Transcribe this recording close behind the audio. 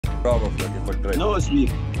Bravo, Fleur, ke fol drejt. No speak.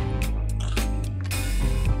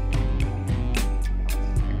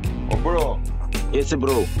 O bro, Yes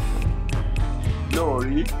bro.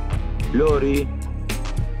 Lori. لوري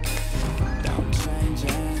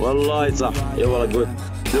والله صح يا والله good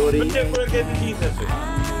لوري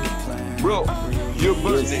Bro, your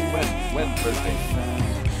birthday, when birthday?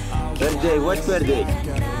 birthday what birthday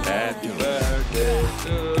Happy birthday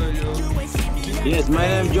to you. yes my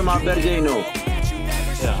name جمعة birthday no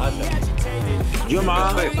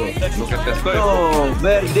جمعة Lo che te sto no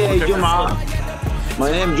birthday جمعة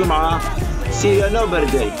my name جمعة see no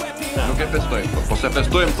birthday Nuk e festojmë, po se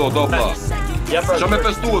festojmë to do vlla. Qa me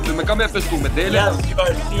festu ty, me ka me festu me dele? Ja,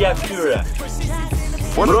 si këtyre.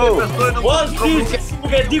 Po nuk e festojnë Po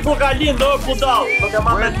nuk e di ku ka lind, o budall. Nuk e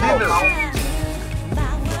ma me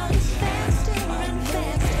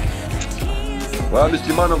Va,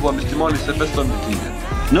 muslimano vlla, muslimani se festojnë me time.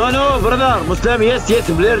 no no brother Muslim yes yes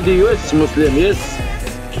birthday yes Muslim yes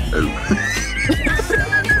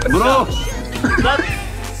bro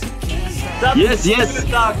yes yes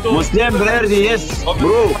Muslim birthday yes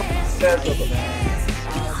bro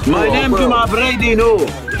my name جمعة birthday no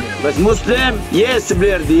بس Muslim yes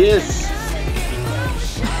birthday yes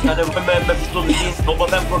Ka nevojë me fitu të lind, po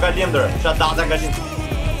them kur ka lindër. Çfarë data ka lindër?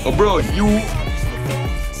 Oh bro, you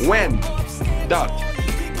when that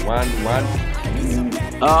one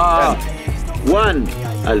اه 1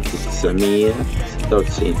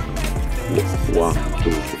 1996 1 2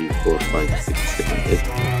 3 4 5 6 7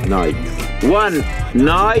 8 9 1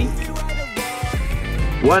 9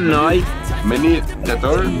 1 9 meni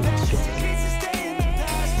tetor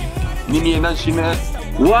 1900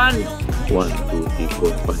 1 1 2 3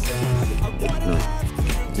 4 5 6 7 8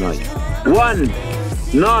 9 1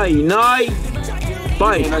 9 9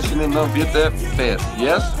 5 1995,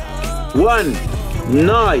 yes? 1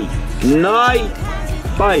 9 9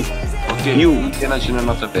 5 Okay, You.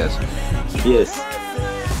 1995. yes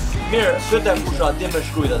Mirë, pyeta kusha, ti më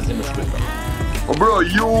shkruaj as ti më shkruaj. Oh bro,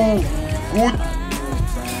 you good?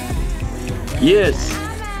 yes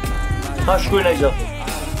Ha shkruaj në gjatë.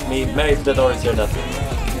 Mi merr fletore që aty.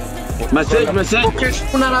 مسج Po ke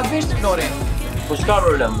shku në arabisht, Flori? Po s'ka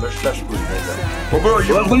problem, është ta shkruaj. Oh bro,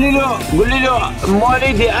 you قولي له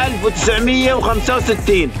مواليدي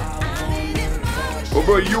 1965 Oh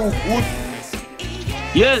bro, you good?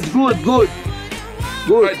 yes good good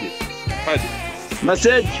Hajde.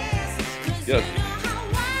 مسج Yes.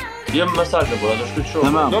 Jem mesazhe, po do shkruaj shumë.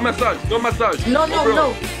 تمام No message. No, no, no.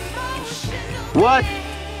 what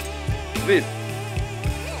Please.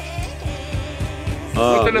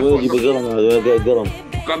 اه تليفون. ويجي بقرم هذا قرم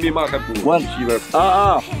Kam i marrë bu. One.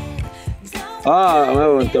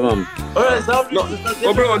 تمام Ora, sa No.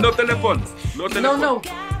 Oh bro, no telefon. No No, telefon. no.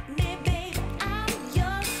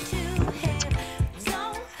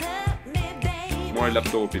 Moj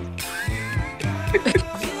laptopin.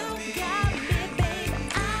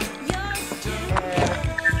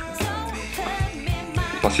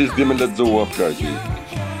 Pasi s'di me lexua plaqi.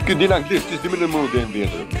 Ky din anglisht, ti s'di me në mëru dhe në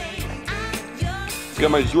vjetër. S'ka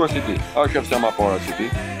ma i zgjuar si ti. A kef se ma para si ti.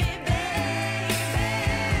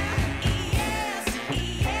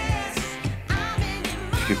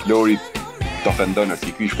 Ky Flori të ofendon,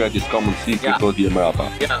 si ky shkreti s'ka mundësi, ky Ja. të dhje më rapa.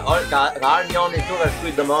 Ja, ka arë njani këtu ka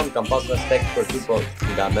shkruaj domon, kam pas respekt për ty, po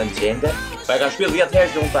nga mend qende. Pa e ka shkruaj 10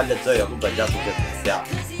 herë që unë ta lexoj, apo ta gjatë që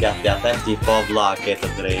ja them ti po vlla ke të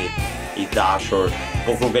drejt, i dashur,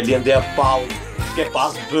 po kur ke lindje pau, s'ke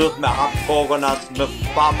pas bëth me hap kokën atë me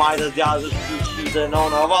pa majtës djazës, shtyse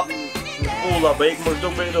nona, vap në pulla, po ik më shtu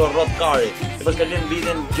për i do rrot kari, e pas ka lind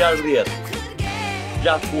vitin 60.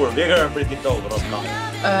 Gjatë kur, vjekër në pritin tokë, rrot kari.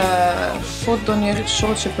 Fut do njerit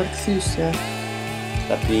shoqe për kthysje.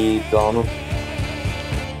 Ta pi ganu.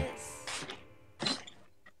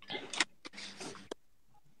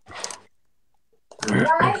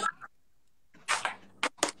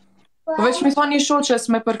 Po veç mi thoni shoqes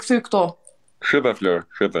me përkthy këto. Shëve, Flor,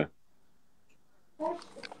 shëve.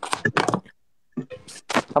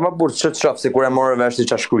 Ama burë, që të shafë, si kur e morë vesh si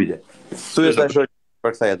qa shkrujtje. Tu e sa shoqë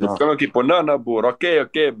për këthejet, no. S'ka ki, po nëna burë,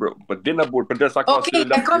 okej, bro. Po dina burë, për derisa ka Okej,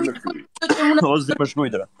 e kam një shoqe që unë O, zi për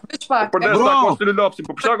shkrujtëra. veç pak. Për derisa ka stylilapsin,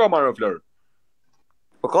 po përsa ka marrë, Flor?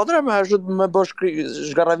 Po kodre me ashtu me bësh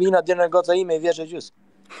zhgarravina dje në goca ime i vjeç e gjys.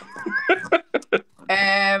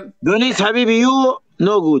 دونيس حبيبي you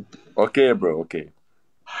no good Okej, bro, okej.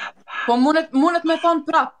 Po mundet me thon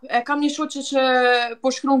prap. E kam një shoqe që po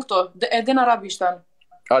shkruan këto, e din arabishten.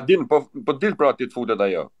 A din, po din pra ti të futet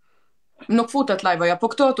ajo. Nuk futet live ja, po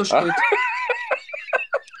këto të shkruajt.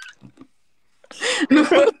 Nuk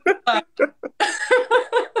futet.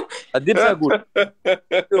 A di pse gut?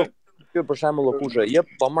 Kjo për shembull o kushë, jep,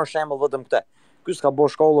 po marr shembull vetëm këtë. Ky s'ka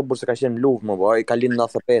bërë shkollë, burse ka qenë luftë më ai ka lind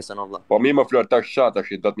 95-ën o vëlla. Po mi më flor tash çat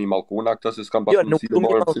tash do të mi mallkuna këtë se s'kam pas mundësi të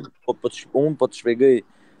marr. Unë po të shpjegoj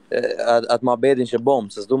atë mohabetin që bom,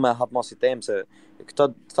 se s'du me hap mos i them se këto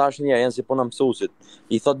thash një janë si puna mësuesit.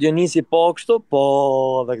 I thot Dijonisi po kështu, po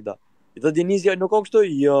dhe këta. I thot Dijonisi nuk ka kështu,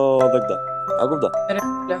 jo dhe këta. A kupton?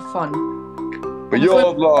 Telefon. Po jo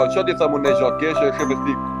vëlla, çfarë ti thamë ne gjatë keq e shefet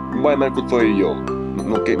ti mbaj më ku thoi jo.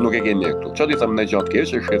 Nuk e keni këtu. Çfarë ti thamë ne gjatë keq e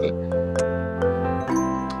shefet.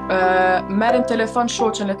 Merën telefon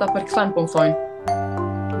shoqën le ta përkthen po më thonë.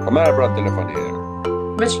 Po merr pra telefonin herë.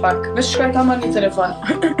 Veç pak, veç shkoj ta marr një telefon.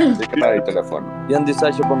 Se këta i telefon. Janë disa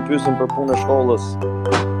që po më pyesin për punë shkollës.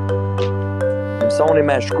 Mësoni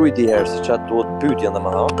me shkruajti herë se çfarë duhet pyetjen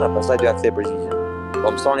domethënë, pastaj do ja kthej përgjigjen. Po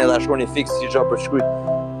mësoni edhe shkruani fiks si çfarë për shkruajt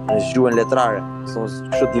në gjuhën letrare.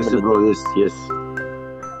 Kështu dimë bro, yes.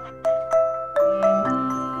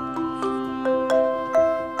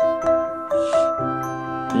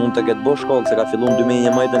 Mund të ketë bosh shkollë se ka filluar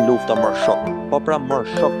 2011 lufta më shok. Po pra më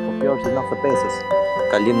shok, po kjo është 95-s.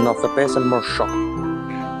 Ka lind 95-ën më shok.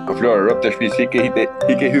 Po Flor, rrop të shtëpisë i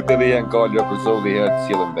ke hype dhe janë kalë për zolli herë të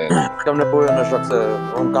cilën be. Kam nevojë në shok se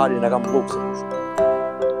unë kalin e kam bukse.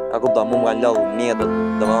 A kupta, mu më kanë lodhë mjetët,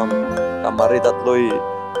 domethënë kam arrit atë lloj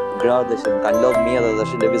grade që më kanë lodhë mjetët dhe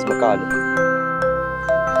shi lëviz më kalë.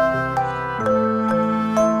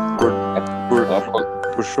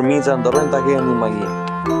 Kur shumica ndërrojnë ta kenë një magjinë.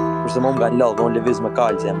 Kurse më kanë lodhë, unë lëviz më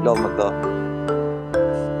kalë, që jam lodhë më këta.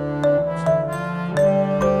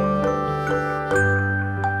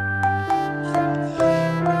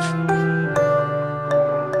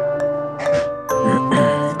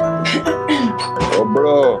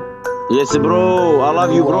 Yes bro, I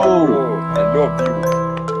love you bro. I love you.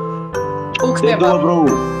 Ukte bro.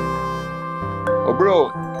 O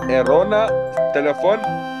bro, erona telefon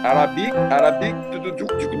arabik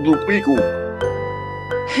du piku.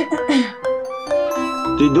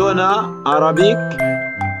 Ti dona arabik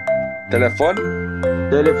telefon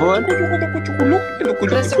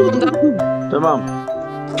 3 sekunda. Tamam.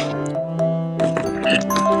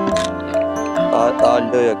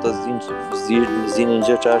 Alëja këtë zinin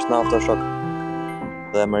gjë që është nafta shok.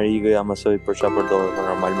 Dhe Amerikë ja mësoj për çfarë përdoret për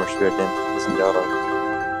normal më shpirtin, si ngjarë.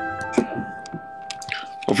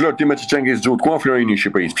 O Flor, ti me që qenë ke zgjut, ku a Florini i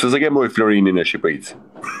Shqipërisë? Pse se ke mori Florinin e Shqipërisë?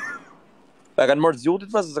 E kanë marrë zgjutit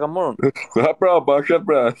pas se s'kan marrë. Ha pra, basha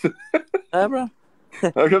pra. E pra.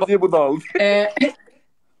 A kam si e budall. E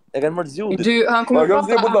kanë marrë zgjutit. Dy han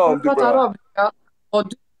prata arabika, o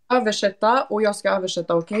dy avesheta, o jo s'ka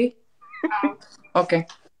avesheta, okej? Okej.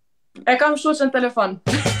 E kam shoqën në telefon.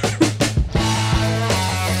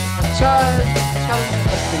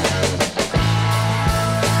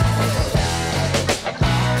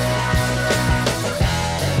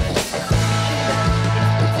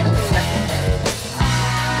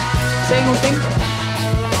 Say någonting.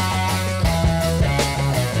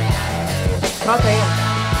 Prata igen.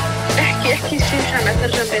 احكي شي مشان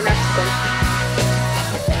اترجم بنفسكم.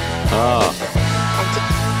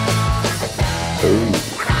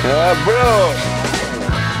 Bro!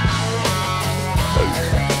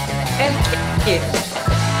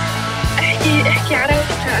 احكي عربي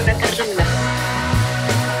مشان اترجم لك.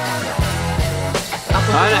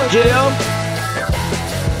 انا احكي اليوم.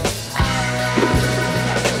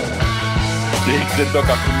 Se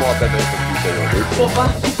toca con moda adesso qui. Opa!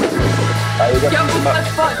 Chiamo un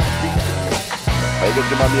telefono! Hai che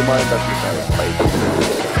ti mandi mai da qui,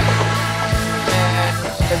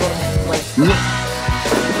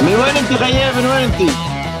 من وين انت خيال من وين انت؟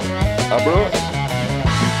 برو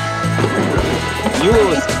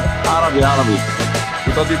يوس عربي Tu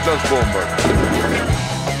ta di transformer.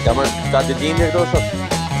 Kamar ka të dinë këto sot.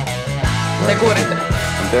 Det går inte.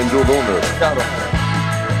 Inte en jordonor. Claro.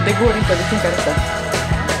 Det går inte, det funkar inte.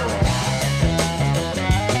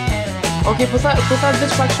 Okej, på så här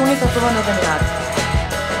faktionigt att det var något här.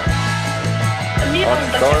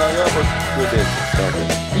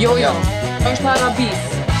 Jo. Është në arabis.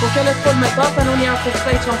 Po kelle të me ta, të nuk janë të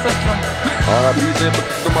kësaj që në fëtë që në. Arabis e për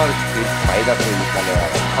të marrë që pa i da të një kalera.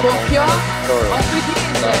 Po kjo, është i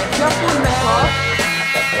dinë, kjo fun me ta.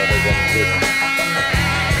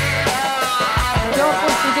 Kjo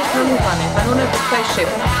fun si ditë në nuk tani, të nuk në të kësaj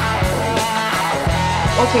shqipë.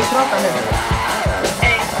 Okej, prata në.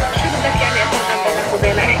 شو بدك يعني اترجم بينك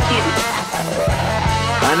وبينها احكي لي.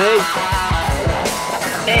 انا ايه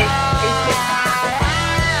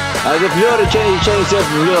هذا فلوري شيء يصير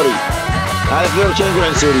فلوري. هذا فلوري شيء يقول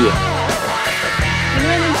عن سوريا. من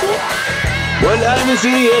وين انت؟ ولا انا من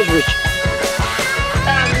سوريا ايش بك؟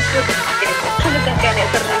 من سوريا. شو بدك يعني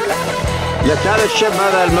اترجم لك؟ لك هذا الشاب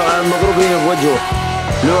هذا المضروب هنا بوجهه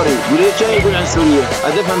لوري، وليش كان يقول عن سوريا؟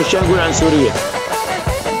 أدفهم ايش كان يقول عن سوريا.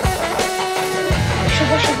 شو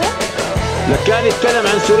لك كان يتكلم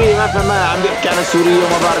عن سوريا ما فهمها، عم بيحكي عن سوريا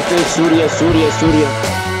وما بعرف ايش سوريا.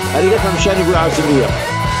 أريد أفهم ايش كان يقول عن سوريا.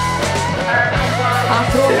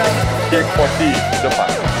 Kijk parti, de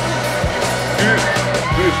pak.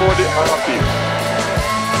 U får det arabi.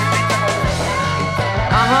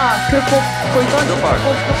 Aha, كيف كويتان De pak.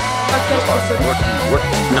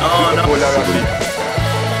 No. På l'arabi.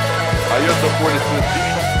 Ayo to får det snutti.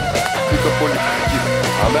 Du kan få det snutti.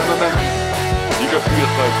 Men. Diga fler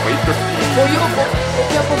så på inte.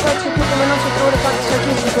 Jag får faktiskt tycka men också tror det faktiskt att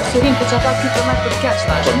det är så inte så att det kommer att catch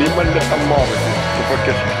där. Så min man det amare. Så får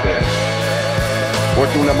catch det.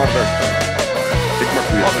 Vart hon marrar. Fick man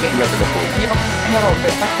ju att lägga det på. يا رب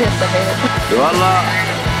تحياتك والله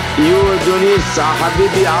دونيس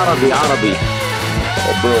حبيبي عربي.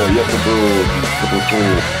 Bro, jättebra.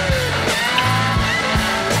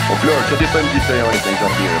 Och Flör, så det är på en gissa jag inte ens har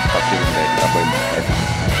blivit fast i den där på en.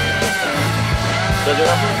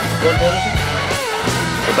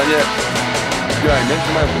 Och där är jag är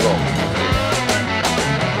inte med bra.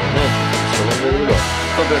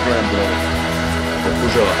 Så det går ändå.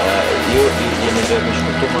 Kujo, io jemi të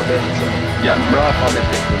shkurtuar me Janë mrapa me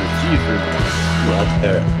teknologji.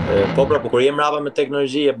 po pra, po kur jem mrapa me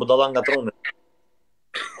teknologji e budalla ngatronë.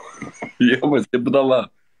 Jo, më se budalla.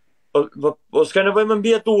 Po s'ka nevojë më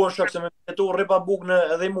mbijetuar shok, se më mbijetuar rripa bukën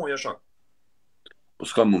edhe i muj, shok. Po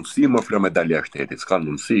s'ka mundësi më fra medalja shtetit, s'ka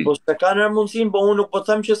mundësi. Po s'ka kanë mundësin, po unë nuk po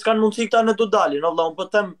them që s'kan mundësi këta në të dalin, valla, unë po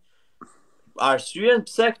them arsyen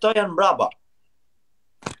pse këta janë mbrapa.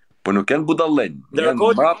 Po nuk janë budallën, janë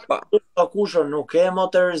mrapa. Kusho, nuk e mo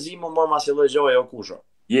të rëzimu mor mas i lëgjoj, o kusho.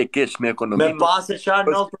 Je keq me ekonomi. Me pasë që anë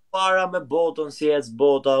nëllë për para me botën, si ec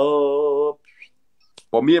bota,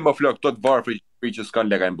 Po mi e më flok, këto të varfri që s'kan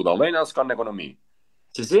lega në budallën, a s'kan ekonomi.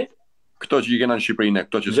 Si? Këto që i kena në Shqipërinë,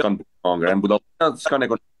 këto që s'kan angre, në budallën, s'kan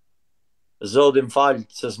ekonomi. Zoti më falë,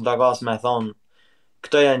 se s'më takas me thonë,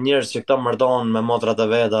 këto janë njërës që këto mërdonë me motrat e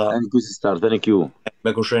veta, Thank you.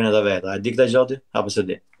 me kushrinet e veta. E di këta gjoti? Apo se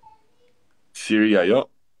di? Siria, jo.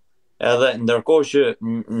 Edhe ndërkohë që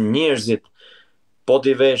njerëzit po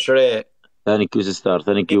t'i vesh re Thank you sister,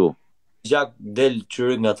 thank you. gjak del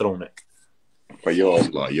qyryt nga truni. Po jo,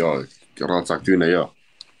 valla, jo. Raca këtyne, jo.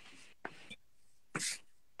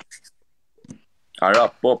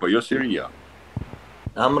 Arab, po jo Siria.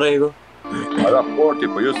 Am regu? Arab porti,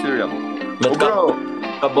 po jo Siria. Me Po t'ka bro,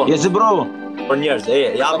 ka bon. Yes bro. Për njerëz,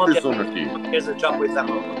 ja sa më t'ja personë ti? njerëz e qa po i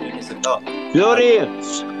themë, se këta Flori.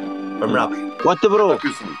 për mrap. What bro?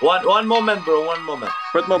 One moment bro, one moment.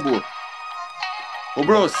 Pret më burr. Po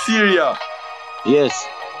bro, Siria. Yes.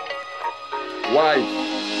 Why?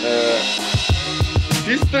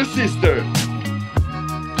 Sister.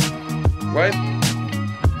 Right?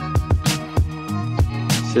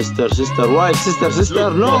 Sister, wife, sister,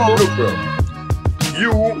 no. Look, bro.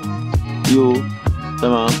 You.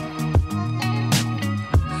 Tamam.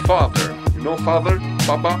 Father. You know father?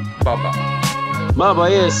 Baba? Baba,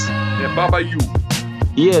 yes. Yeah, Baba, you.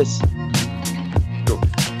 Yes.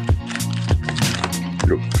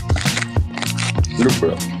 Look,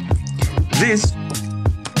 bro. This,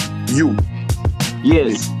 you.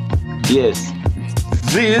 Yes.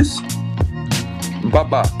 This,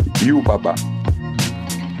 Baba. You, Baba.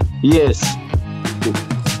 Yes.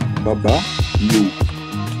 Baba, you.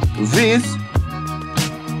 This,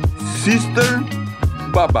 sister,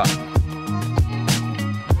 Baba.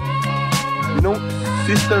 You know,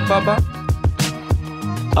 sister, Baba?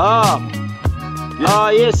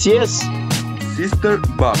 Yes. Sister,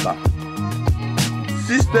 Baba.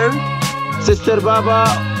 Sister Baba.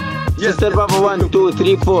 Yes. Sister Baba 1, 2,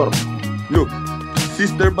 3, 4. Look,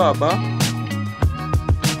 sister, Baba.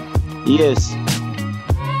 Yes.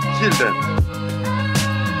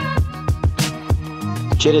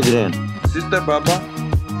 Children. Sister, Baba.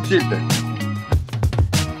 Children.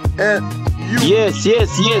 And you. Yes.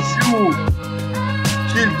 You.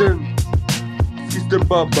 Children. Sister,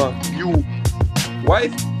 Baba. You.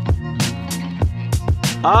 Wife.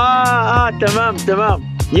 تمام.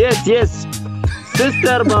 Yes.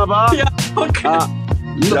 Sister Baba. Yes.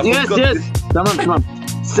 تمام.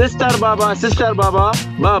 Sister Baba.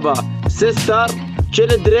 Baba. Sister.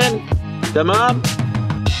 Children. تمام.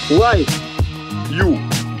 Wife. You.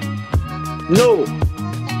 No.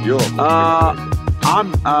 Yo.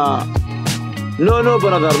 No,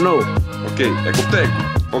 brother, no. Okay, e kuptoj.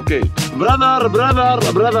 Okay.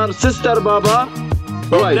 Brother, sister Baba.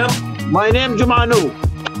 Wife. My name Juma, no.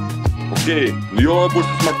 Okay. Jo, po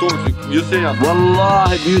të smartohet Ju se jam.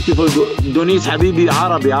 والله beautiful. دونيس حبيبي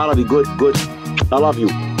عربي good. I love you.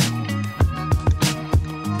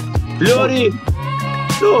 فلوري.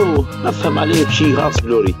 No, أفهم عليك شيء خاص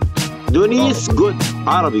فلوري. دونيس good.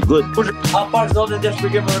 عربي good. A par zotin t'ja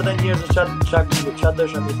shpjegoj më vërtet njerëz ç'a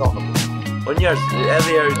dësha mi thonë. Po njerëz,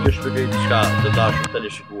 edhe herë t'ju shpjegoj diçka të dashur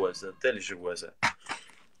teleshikuese.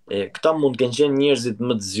 Këta mund të kenë qenë njerëzit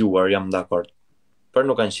më të zgjuar, jam dakord. Por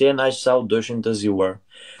nuk kanë qenë aq sa u dëshin të zgjuar.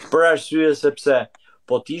 Për arsye sepse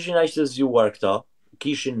po të ishin aq të zgjuar këta,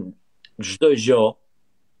 kishin çdo gjë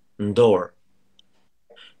në dorë.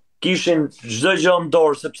 Kishin çdo gjë në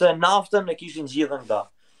dorë sepse naftën e kishin gjithën këta.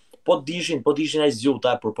 Po të ishin aq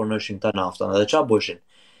zgjuta e përpunoshin ta naftën. Edhe ç'a bëshin?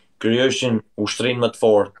 Krijojshin ushtrinë më të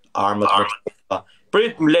fortë, armët më të forta.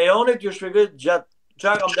 Prit, më lejoni t'ju shpjegoj gjatë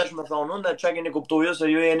ç'a kam dashur të thonë unë, ç'a keni kuptuar ju se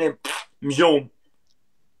ju jeni mgjum.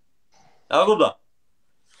 A kupta?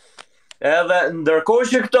 Edhe ndërkohë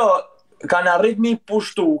që këto kanë arrit mi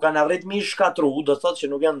pushtu, kanë arrit mi shkatru, do thotë që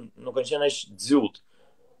nuk kanë qenë aq zgjut.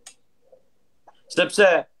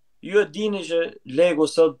 Sepse ju e dini që legu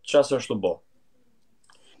sot çfarë është të bë.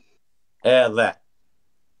 Edhe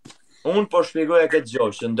unë po shpjegoja këtë gjë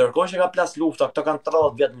që ndërkohë që ka plas lufta, këto kanë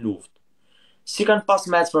 30 vjet në luftë. Si kanë pas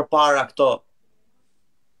mec përpara këto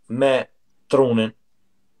me trunin?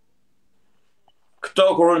 Këto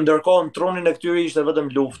kur ndërkohë në trunin e këtyre ishte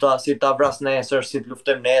vetëm lufta, si ta vras nesër, si të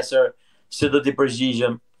luftojmë nesër, si do t'i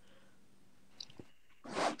përgjigjem.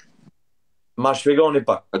 Ma shpjegoni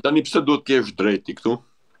pak. E tani pse duhet kesh drejti këtu?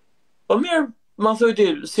 Po mirë, ma thuj ti,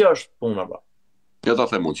 si është puna pa? Ja ta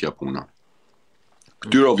them unë që ja puna.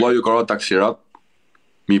 Këtyre vllai ka ra taksirat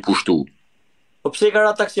mi pushtu. Po pse i ka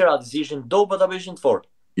ra taksirat? Si ishin dobët apo ishin të fortë?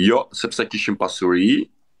 Jo, sepse kishin pasuri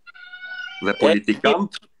dhe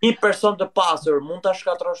politikantë. Një person të pasur mund ta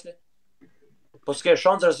shkatrosh ti? Po s'ke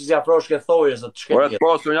shanse se si afrosh ke thojë se të shket. Ora të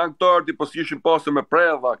pasur janë këto arti, po s'kishin pasur me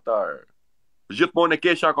predha këta. Gjithmonë e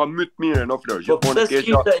keqja ka myt mirë, no Flor. Gjithmonë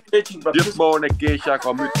e keqja ka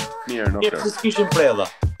myt mirë, no Flor. Pse s'kishin predha?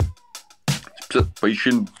 Po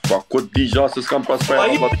ishin pa kod digja se s'kam pas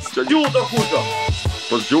predha. Po zgjut o kusho.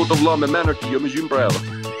 Po zgjut o vlla me menër ti, jo me gjym predha.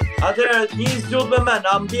 Atëherë një zgjut me men,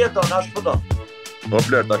 a mbieton, a shpëton. Po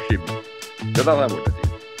Flor ta shim. Që ta them unë ti.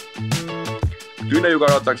 Tyne ju ka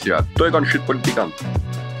ra taksirat, to e kanë shit politikantë.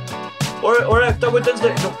 Ore, këta kujtën se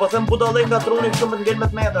nuk po them budallë nga truni kështu me ngel me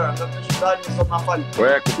të metra, nga të që dalin sot na fal. Po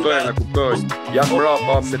e kuptoj. Janë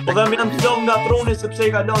mrapa me Po them janë të nga truni sepse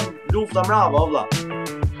i kalon lufta mrapa, valla.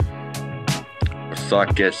 Sa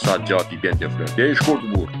gjatë i bjen të flër. Dhe i shkurt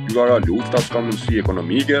burr. Ju ka ra lufta, s'ka mundësi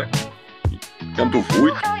ekonomike. Janë të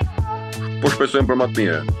vujt. Po shpresojmë për më të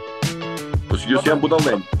mirë. Po si ju janë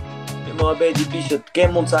budallë. Më bëj pishet, ke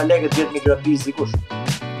mund sa lekë të jetë migrapiz dikush.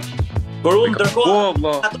 Por unë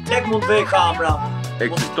ndërkohë, ato lekë mund vej kamera.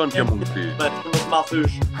 Ekziston kjo mundësi. Mund ma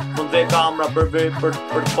thysh, mund vej kamera për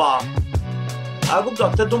të pa. A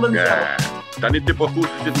kupton, këtë du me nëzërë. Tani ti po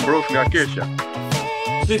thush si të mbrosh nga keqja.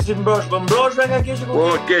 Si të mbrosh, po mbrosh nga keqja? Po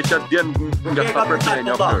keqja t'vjen nga sa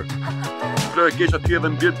përplenja Flër. Flër e keqja t'je dhe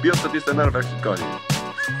mbjet se ti se merr vesh të kani.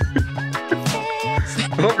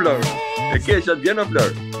 O Flër, e keqja t'vjen o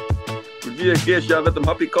Flër. E keqja vetëm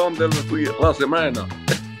hapi kam dhe në thuj rrasë mrena.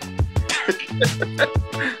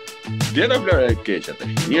 Vjena vlerë e keqja të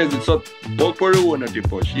shi. Njerëzit sot po të përruën e ti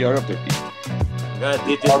po, shi arëp të ti. Nga e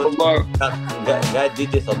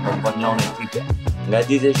diti thot kompanjoni tike. Nga e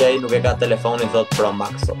diti që ai nuk e ka telefonin thot Pro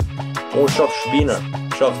Max thot. Unë shof shpinër,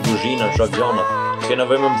 shof guzhinër, shof gjonët. S'ke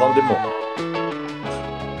nevoj me më thonë ti mu.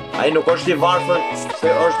 Ai nuk është i varfër, se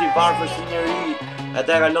është i varfër si njëri. E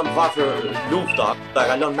të e kalon të varfër lufta, të e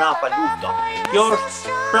kalon mrapa lufta. Kjo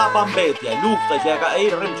është prapa mbetje, lufta që e ka e i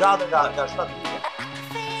rrim qatë nga 7 vite.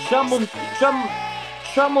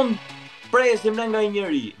 Qa mund presim ne nga i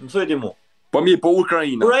njëri, më thujti mu? Po mi, po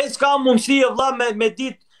Ukrajina. Por e s'ka mundësi e vla me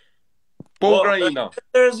dit. Po Ukrajina.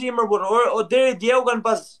 O deri djeu kanë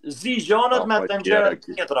pas zi gjonët me tenxhere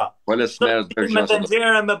tjetra. Fales njerëz me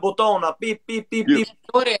tenxhere me butona, pip.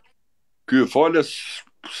 Ky fales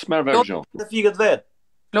s'merr vesh gjon. Të fikët vetë.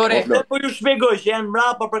 Flori. Po ju shpjegoj që janë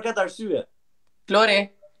mrapa për këtë arsye. Flori.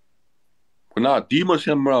 Po na, di mos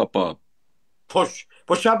janë mrapa. Po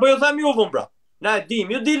çfarë po ju them ju vun pra? Na e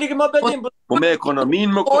dim, ju dili që më betim. Po me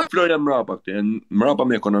ekonominë më Flori janë mrapa këtu, janë mrapa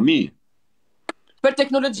me ekonomi. Për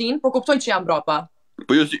teknologjinë, po kuptojnë që janë mbrapa.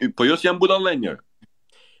 Po jo si janë budallënjer.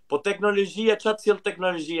 Po teknologjia, çfarë sjell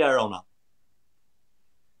teknologjia Rona?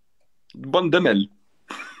 Bën demel.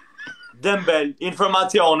 Dembel,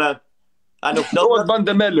 informacionet. A nuk do të bën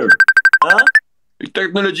demeler. Ha?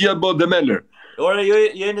 Teknologjia bën demeler. Ore, jo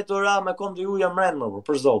jeni të ra me kom të ju jam rend më,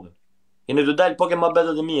 për zotin. Jeni të dalë po ke ma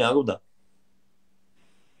betet e mija, a kupta?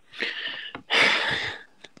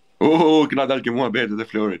 Këna dalë ke mua betet e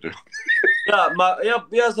Florit.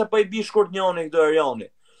 Ja se po I bi shkurt njoni këto Erjani.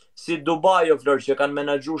 Si Dubai o Flor që kanë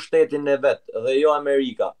menaxhu shtetin e vet dhe jo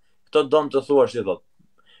Amerika. Këto don të thuash si thot.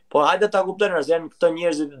 Po hajde ta kuptojnë se janë këto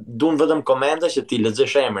njerëz që duan vetëm komente që ti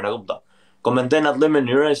lexosh emrin, e kupton. Komentojnë atë lloj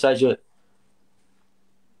mënyre sa që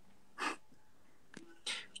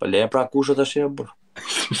po le pra kush tash e bër.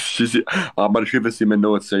 A më shqipe si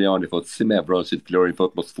menohet Sirjani, thot, si me bro, si Flori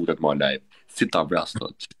thot mos futet ma live. Si ta vras,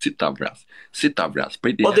 thot, si ta vras.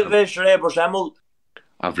 Po të vesh re, për shembull,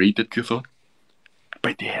 a vritet kjo thot?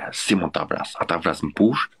 Për ti si mund ta vras? A ta vras në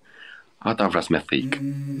push? A ta vras me thik?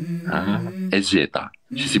 E gjeta.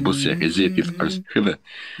 Që si busek, e gjeti thërë,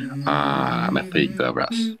 me thik të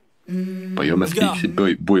vras. Po jo me thik, si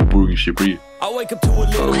buj burg në Shqipëri.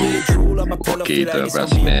 Okej, të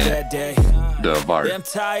vras me dë varë.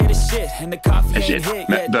 E gjeta,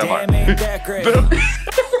 me dë varë.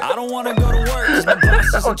 I don't wanna go to work cause my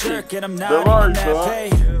boss is a jerk and I'm not even that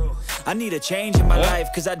paid. I need a change in my life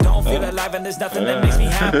cause I don't feel alive and there's nothing that makes me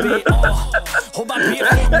happy. Hold my beer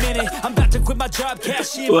for a minute. I'm about to quit my job,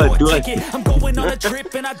 cash in for a ticket. I'm going on a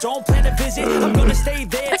trip and I don't plan to visit. I'm gonna stay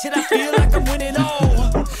there till I feel like I'm winning.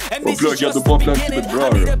 And this is just the beginning. I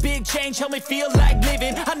need a big change, help me feel like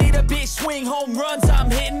living. I need a big swing, home runs I'm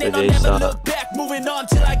hitting and I'll never look back. Moving on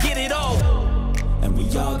till I get it all. And we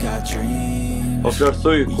all got dreams. Po Flor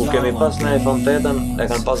thuj, ku kemi pas në iPhone 8-ën, e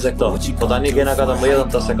kanë pas dhe këto. Po tani kena 14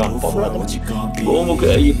 të se kanë. Po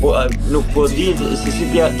nuk po di si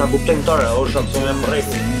pja ta kuptojnë tërë, o shatë su me më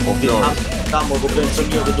rejku. Po Flor. Ta më kuptojnë së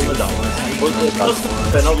një këtë me da. Po të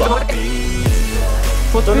fenolla.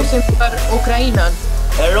 Po të lusim për Ukrainën.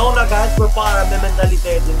 Erona ka hecë për para me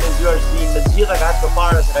mentalitetin, me zyrësin, me gjitha ka hecë për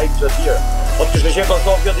para se ka ikë që tjërë. Po të kështë që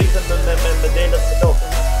Kosovë kjo të ishën me delët se tokë.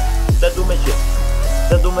 Dhe du me qitë.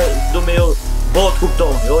 Dhe du me jo bot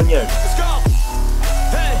kuptoni, jo njerëz.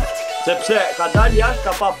 Sepse ka dalë jashtë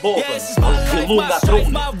ka pa botën. O zhvillu nga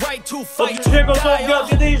truni. Po të që Kosovë kjo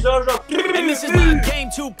të ishë është.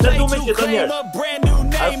 Dhe du me qitë njerëz.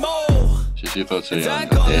 Që si thot se janë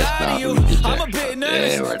të desna,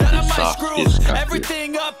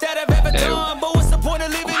 everything up that I've ever done, but what's the point of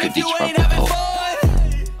living if you ain't having fun?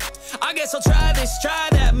 I guess I'll try this, try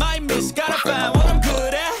that, might miss, gotta find what I'm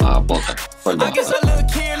good at. I guess I look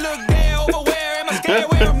here, look there, over where am I scared,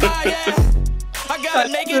 where am I at? I gotta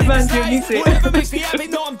make it in this life, whatever makes me happy,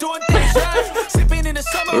 know I'm doing things right. Sipping in the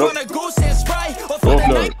summer on a goose and Sprite, or for the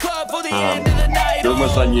nightclub, for the end of the night.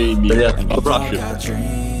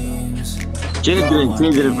 Children,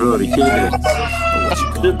 Flori, children.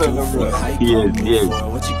 Yes.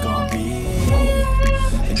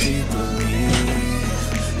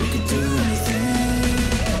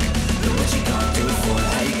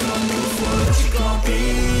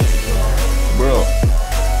 Bro.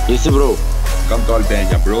 Yes, bro. Kam të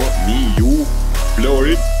Albania, bro. Mi, ju,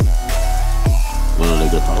 Florit. Bueno, le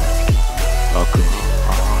get out. Okay.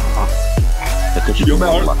 Jo me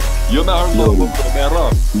armë, bro, me armë.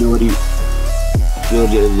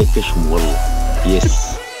 Lori le kesh والله.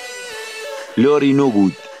 Yes. Lori no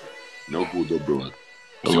good. No good, bro.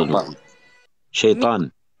 والله no good.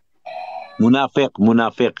 شيطان. منافق.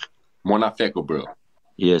 Monafeco, bro.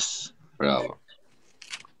 Yes. Bravo.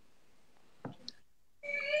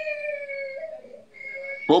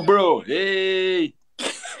 Oh, bro. Hey.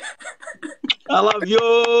 I love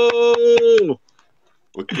you.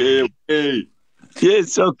 Okay.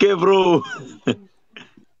 Yes, okay, bro.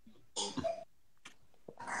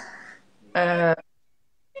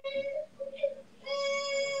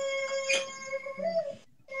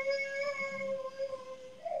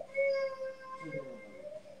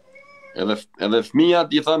 Edhe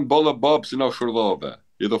fëmijat I thanë bollë bab si na shurdhove.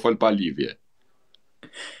 I do fol pa livje.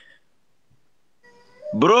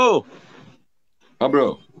 Bro. Ha,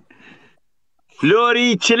 bro.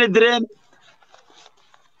 Flori, children.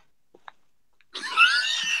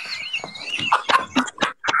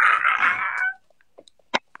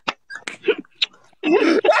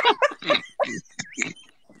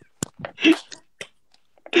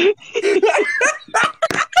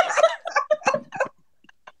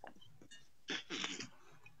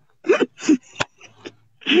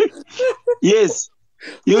 Yes.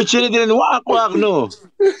 You children walk no.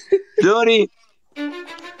 Flori.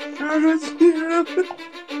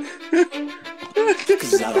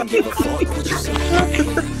 Cause I don't give a fuck what you say.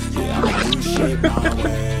 Yeah, I'm gonna do shit my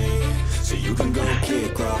way. So you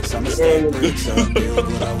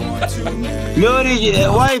Flori,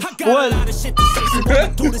 wife, well.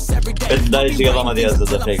 Dai që ka dhama djesë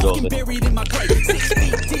të fake lose.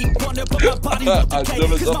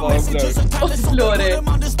 Flori.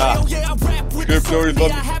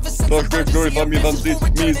 Shkoj Flori thot mi thanë si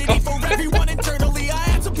mis.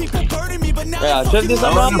 Ja, qëtë disa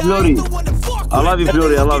I love you, Flori. I love you,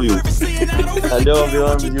 Flori, I love you. I love you.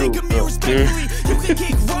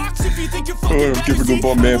 Ki për du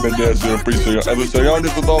po me desë prisë. Edhe sirjani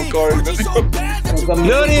të thonë karën.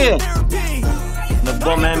 Flori! Në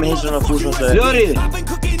po me hishën në fushën se Flori!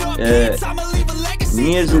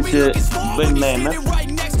 njerëzit që bëjnë meme.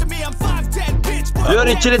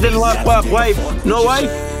 Flori, chillet and walk back, wife. No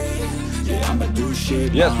wife?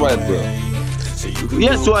 Yes, right, bro.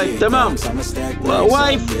 Yes, wife, tamam.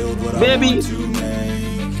 Wife, baby.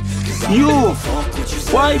 You,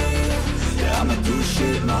 wife.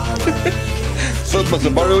 Sot më se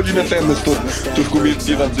bare u gjinë e themë në stot të shkumit që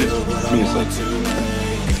i thanë si misët.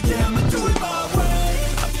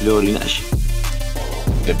 Flori, nash.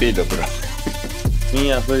 Të pita, bro.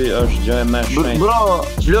 Mia thoi është gjë e më shenjtë. Bro,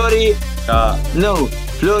 Flori. No,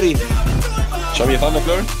 Flori. Qa mi thanë në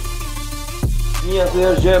Flori? Mia thoi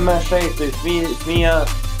është gjë e më shenjtë.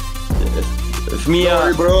 Fëmia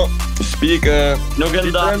Flori, bro. Speak, nuk e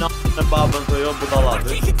ndan në babën të jo budallat.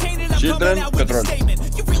 Children, petrol.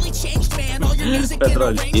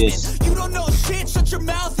 Petrol. Yes.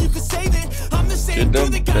 Children,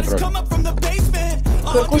 petrol.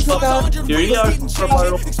 Për kush nuk ka Teoria është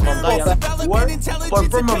përparuar, prandaj janë tuar, por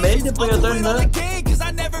për momentin po jetojnë në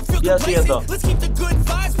jashtë jeto.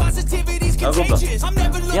 A kupton?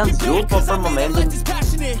 Janë zgjuar, por për momentin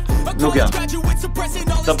nuk janë.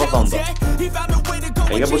 Sa po thonë?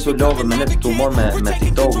 E ke përsu logën me ne të tumor me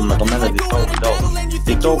TikTok-u, me komende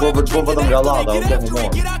TikTok-u për të vetëm gallata, o të humor.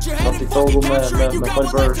 Sa TikTok-u me fol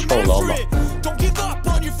për shkolla, Allah.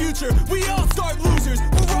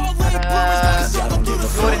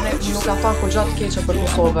 Flori nuk ka thënë kur gjatë keqe për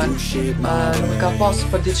Kosovën. Nuk ka pas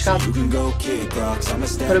për diçka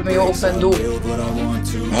për me jo ofendu.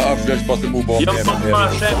 Flesh pas të mu bo Jo, me po mora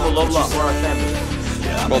shembull, Allah, mora shembull.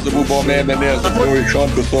 Pas të mu bo me njerë se Flori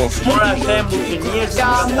shanë Kosovë. Mora shembull që njerëzit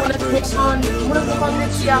Ja, mune të më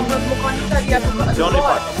që jam për më kanë Italia për Gjoni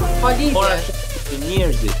pak. Mora lidhje. shembull që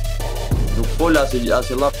njerëzit nuk fol as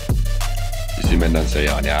lap. Si me ndonë se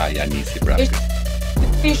janë nisi prapë.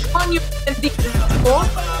 Ti shkon një ditë, po?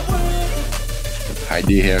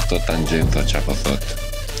 Hajdi herë të të në gjithë, që po thot.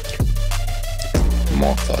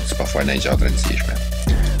 Mo thot, s'pa faj në i gjatë rëndësishme.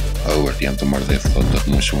 Hëvërt, jam të mërdhef, thot, do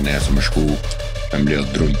të më shumë e se më shku me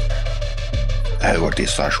mbledh druj. Hëvërt, i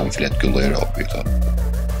sa shumë flet këllo i ropi, thot.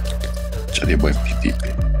 Që t'i bojmë pitipi.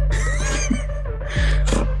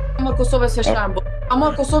 Amor Kosovës si shembull.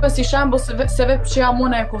 Amor Kosovës si shembull se vetë që jam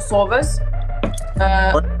unë e Kosovës.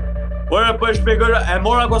 Ora po e shpjegoj, e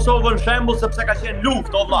mora Kosovën shembull sepse ka qenë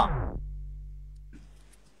luftë, o vlla.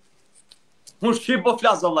 Unë shqip po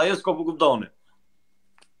flas, o vlla, jo s'ko po kuptoni.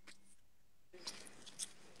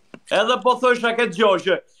 Edhe po thosha këtë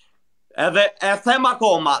gjoshë, edhe e them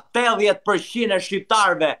akoma, 80% e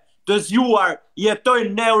shqiptarve të zgjuar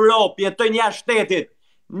jetojnë në Europë, jetojnë jashtë shtetit.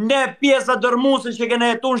 Ne pjesa dërmuese që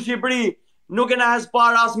kena jetu në Shqipëri, nuk kena hes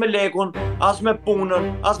para as me lekun, as me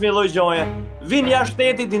punën, as me lloj gjoje. Vin jashtë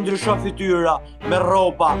shtetit, i ndryshon fytyra, me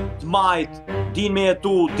rroba, të majt, din me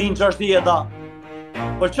jetu, din ç'është jeta.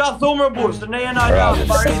 Po qa thumë burë, se ne jena Bravo.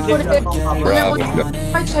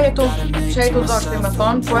 Haj që jetu zashti me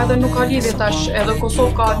thonë, po edhe nuk ka lidhje tash, edhe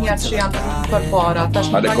Kosovë ka njerë që janë për para.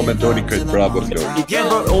 Hajde komentori këtë, bravo, Flori. I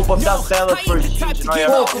kemë, unë po flasë 80% që në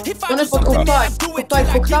Unë po të kuptaj,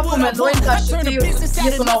 po këta po me dojnë tash që ti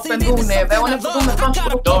jetu në ofendu neve, unë po du me thonë që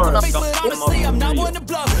nuk jetu në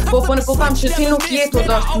po ne po thamë që ti nuk jetu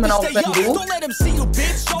zashti me në ofendu.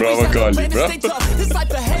 Bravo, Kali, bravo.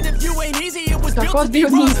 Ka ka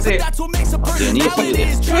Dijonisi.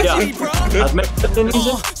 Dijonisi, ja, atë me Dijonisi,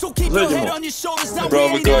 zëjtë mu.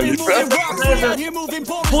 Bravo, Kali, bravo.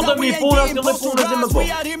 Punë mi puna, si dhe punë si me po.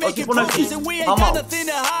 O si puna ki, ama.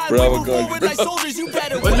 Bravo, Kali, bravo.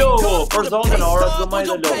 O logo, për zonën, ora të maj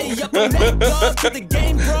dhe logo.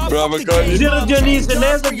 Bravo, Kali. Zirë Dijonisi,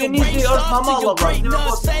 nesër Dijonisi është mamalla, bro.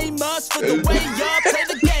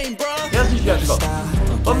 Ja si shkashko.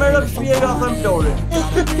 Po me rëpë shpjega thëmë Flori.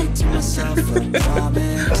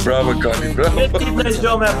 Bravo, Kali, bravo. Këtë tip në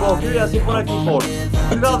zgjo me po, kërja si puna ki forë.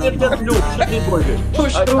 Nga dhe të lukë, që ti bojke.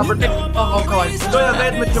 Ka përtek vokal. Doja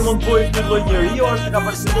vetme që mund bojsh një loj njëri, jo është ka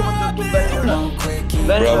përsilu më të të të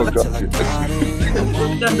Bravo, Kali.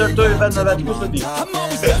 Të ndërtoj vetë me vetë, kusë di. I'm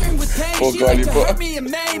always flirting with pain. She like to hurt me and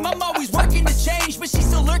maim. I'm always working to change, but she's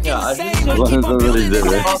still lurking the same. I keep on building the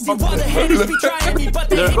legacy while the haters be trying me, but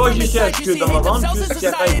they hate me because you see themselves in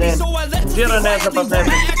society. So I let them be quiet and be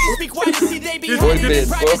my actions speak quiet. See they be hiding in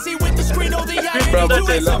privacy with the screen. Oh, the irony. Do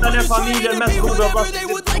it so many people to be whoever they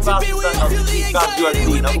would like to be. We all feel the anxiety.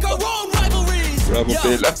 We make our own rivalries.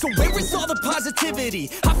 So where is all the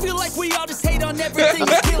positivity? I feel like we all just hate on everything.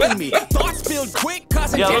 It's killing me. Thoughts build quick,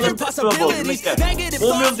 causing different possibilities. Negative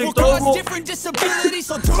thoughts will cause different disabilities.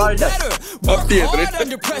 So do better. Work hard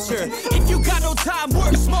under pressure. If you got no time,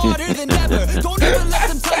 work smarter than ever. Don't ever let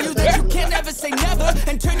them tell you that you can never say never.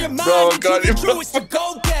 And turn your mind into the truest of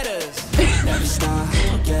go-getters. Never stop,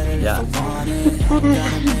 get it if I want it. Gotta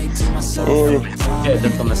make to myself. Dhe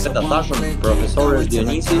të me seta tashën, profesori është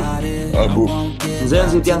Dijonisi.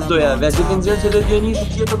 Nxënësit janë këto ja, vetë që nxënësit e Dionisi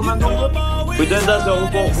që jetë komenduar. Kujtojnë da se unë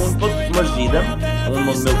po të mërzidem, unë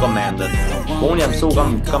mund me komendet. Po unë jam mësu,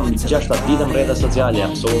 kam 6-7 ditë në rrjete sociale,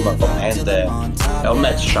 jam mësu me komende,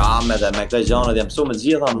 me qame dhe me këto gjanët, jam mësu me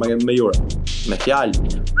gjitha me jure, me fjallë.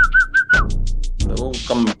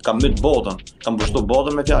 Kam mytë botën, kam pushtu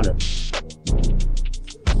botën me fjallë.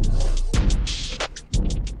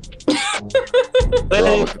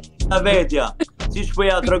 Në vetja, si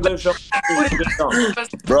shpëja të rëgoj shumë.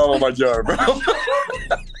 Bravo Magjar, bravo.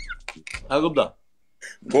 A kupta?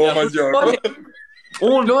 Po Magjar.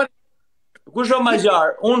 Unë, kush o Magjar?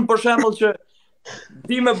 Unë për shembull që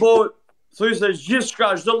ti me bo, thuj se gjithë shka,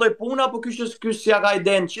 çdo lloj puna, po kysh s'ja ka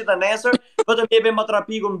idenë që të nesër, vetëm jepe ma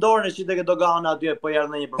trapiku më dorën e që të ke dogana aty, po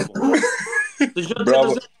jardë në një përpunë. Të gjithë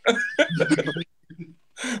Bravo.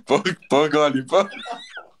 Po gali, po.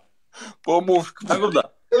 Po mushk. A kupta?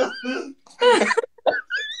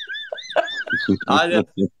 Hajde,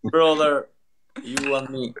 brother, you and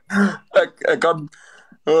me. E kam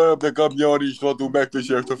njëri që thot u me këtë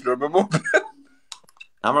që e këtë flër me mu.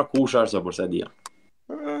 Amra kusha është përse dhja.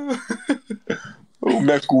 U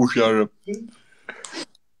me kusha rë.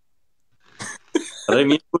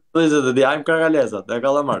 Remi kusha dhe të dhjajmë karkalesat, e ka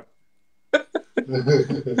dhe marrë.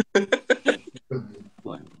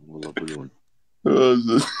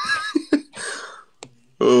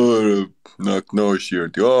 Na knoqë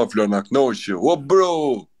ti. Oh, Flo, na knoqë. Oh, bro.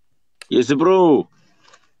 Yes, bro.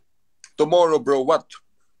 Tomorrow, bro, what?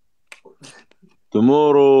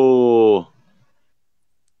 Tomorrow.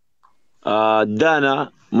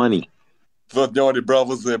 Dana, money. Thot njëri,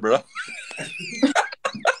 bravo zebra.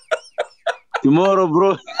 Tomorrow,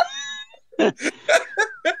 bro.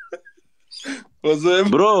 Po zebra.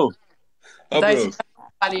 Bro. A, bro.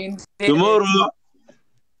 Tomorrow.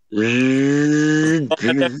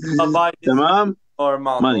 Tamam.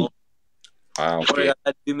 Normal. Money. Ah, Por okay. ka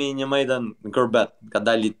dalë 2011 në Kërbet, ka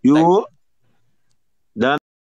dalë Ju